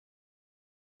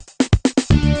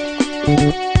Hello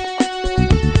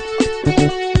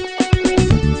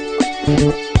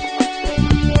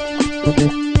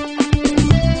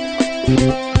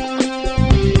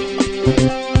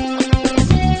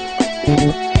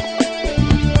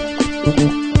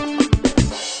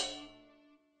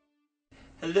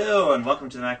and welcome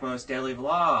to the MacMost Daily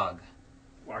Vlog.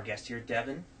 Our guest here,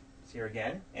 Devin, is here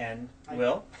again, and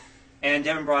Will. And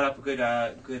Devin brought up a good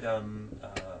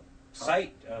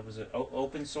site. Was it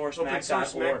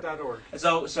opensourcemac.org?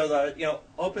 So the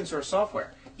open source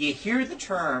software. You hear the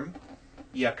term,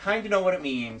 you kind of know what it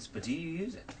means, but do you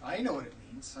use it? I know what it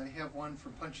means. I have one for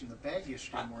punching the bag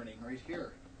yesterday morning right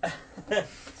here.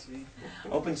 See?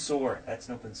 Open source. That's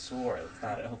an open source. It's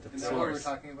not an open source. Is that what we're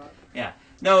talking about? Yeah.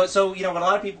 No. So what a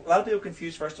lot of people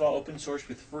confuse, first of all, open source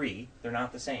with free. They're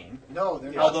not the same. No,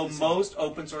 they're not. Although most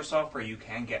open source software you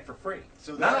can get for free.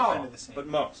 So not all, kind of the same. but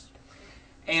most.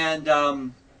 And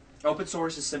open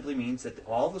source simply means that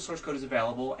all the source code is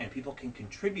available and people can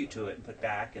contribute to it and put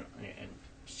back and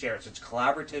share it. So it's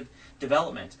collaborative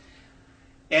development.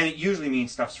 And it usually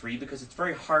means stuff's free because it's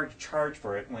very hard to charge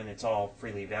for it when it's all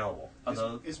freely available.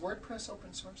 Although is WordPress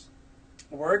open source?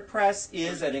 WordPress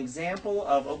is an example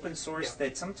of open source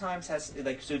that sometimes has,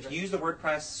 so if you use the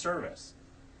WordPress service,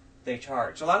 they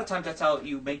charge. So a lot of times that's how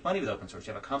you make money with open source.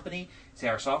 You have a company, say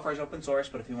our software is open source,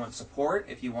 but if you want support,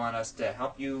 if you want us to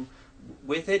help you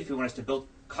with it, if you want us to build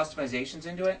customizations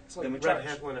into it, it's like then we charge. Red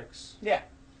Hat Linux. Yeah.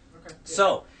 Okay.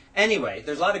 So anyway,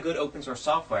 there's a lot of good open source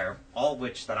software, all of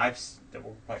which that we're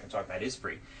probably going to talk about is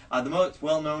free. The most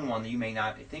well-known one that you may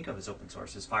not think of as open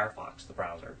source is Firefox, the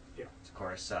browser. Yeah. Of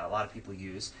course, a lot of people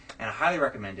use, and I highly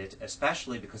recommend it,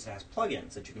 especially because it has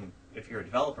plugins that you can, if you're a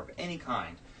developer of any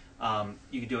kind,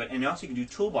 you can do it. And also you can do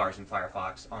toolbars in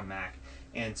Firefox on Mac.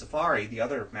 And Safari, the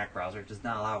other Mac browser, does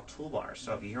not allow toolbars.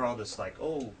 So if you hear all this like,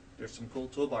 oh, there's some cool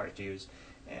toolbars to use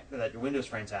that your Windows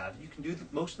friends have, you can do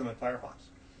most of them in Firefox.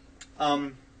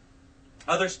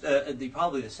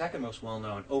 Probably the second most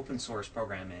well-known open source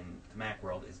program in the Mac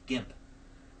world is GIMP,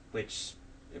 which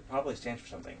it probably stands for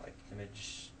something like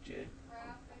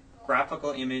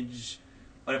graphical image,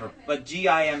 whatever, but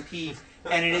GIMP,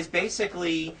 and it is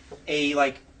basically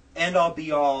a end-all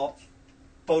be-all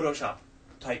Photoshop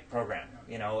type program.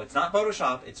 You know, it's not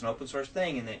Photoshop, it's an open source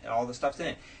thing, and all the stuff's in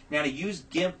it. Now, to use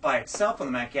GIMP by itself on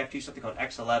the Mac, you have to use something called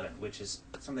X11, which is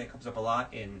something that comes up a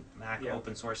lot in Mac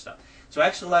open source stuff. So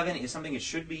X11 is something it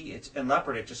should be. It's in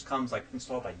Leopard, it just comes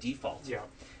installed by default. Yeah.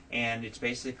 And it's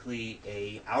basically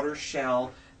a outer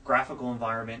shell graphical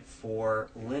environment for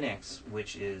Linux,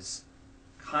 which is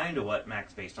kind of what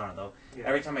Mac's based on, though. Yeah.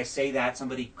 Every time I say that,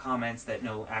 somebody comments that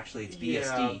no, actually it's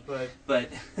BSD. Yeah, but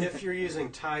if you're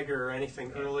using Tiger or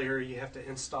anything earlier, you have to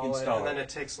install it, and then it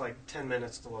takes like 10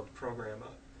 minutes to load the program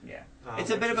up. Yeah,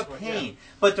 it's a bit of a pain.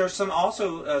 But there's some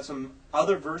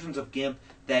other versions of GIMP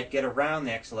that get around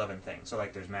the X11 thing. So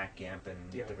there's Mac GIMP, and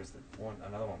there was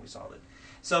another one we saw that.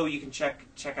 So you can check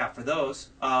out for those.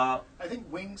 I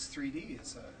think Wings 3D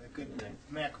is a good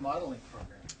Mac modeling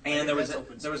program. And there was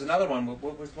another one.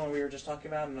 What was the one we were just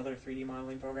talking about? Another 3D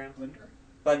modeling program?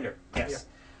 Blender, yes. Yeah.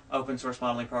 Open source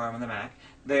modeling program on the Mac.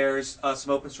 There's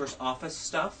some open source Office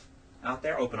stuff out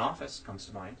there. OpenOffice comes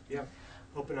to mind. Yeah,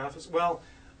 OpenOffice. Well,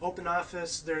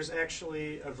 OpenOffice, there's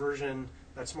actually a version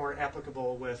that's more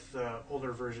applicable with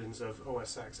older versions of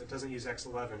OS X. It doesn't use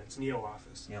X11. It's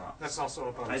NeoOffice. That's also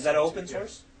up on the site. Is that open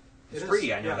source? It's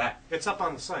free, I know that. It's up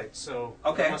on the site, so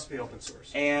it must be open source.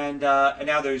 And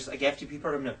now there's FTP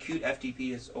program. No, Qt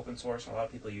FTP is open source. A lot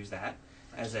of people use that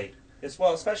as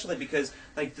especially because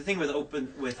the thing with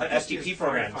FTP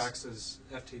programs. Firefox is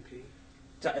FTP.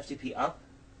 FTP up?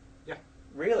 Yeah.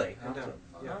 Really? And down.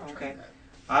 Yeah. Okay.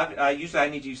 I usually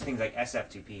need to use things like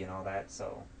SFTP and all that,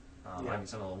 so I need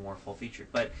something a little more full featured.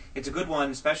 But it's a good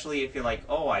one, especially if you're like,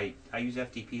 oh, I use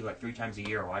FTP 3 times a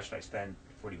year. Why should I spend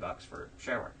 $40 for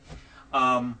shareware?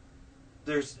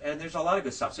 There's a lot of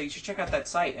good stuff. So you should check out that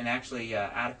site and actually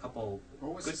add a couple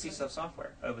good pieces of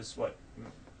software. It was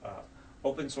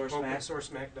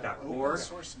opensourcemac.org.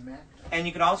 And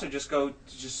you can also just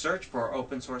search for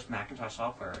open source Macintosh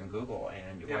software in Google,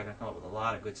 and you're going to come up with a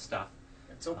lot of good stuff.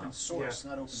 It's open source,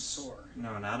 not open source.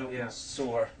 No, not open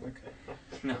source. Okay.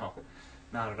 No,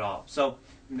 not at all. So,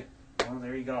 well,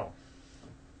 there you go.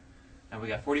 And we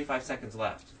got 45 seconds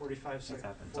left. 45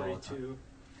 seconds. 42.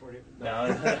 40.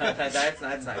 No,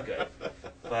 that's not good.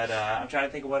 But I'm trying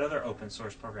to think of what other open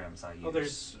source programs I use. Well,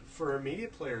 there's for media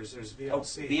players. There's VLC. Oh,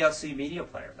 VLC Media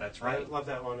Player. That's right. I love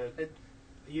that one. I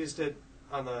used it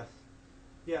on the.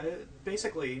 Yeah,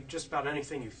 basically just about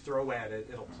anything you throw at it,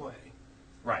 it'll play.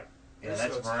 Right. Yeah, so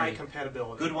that's it's very high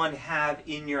compatibility. good one to have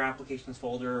in your applications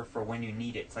folder for when you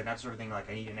need it. It's like that sort of thing. Like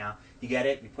I need it now. You get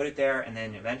it, you put it there, and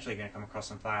then eventually you're going to come across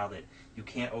some file that you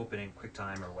can't open in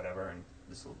QuickTime or whatever, and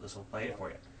this will play it for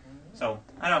you. So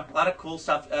I don't know, a lot of cool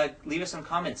stuff. Leave us some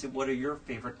comments. What are your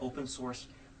favorite open source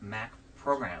Mac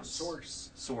programs?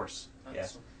 Source.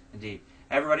 Yes, indeed.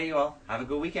 Everybody, well, have a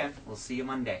good weekend. We'll see you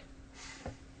Monday.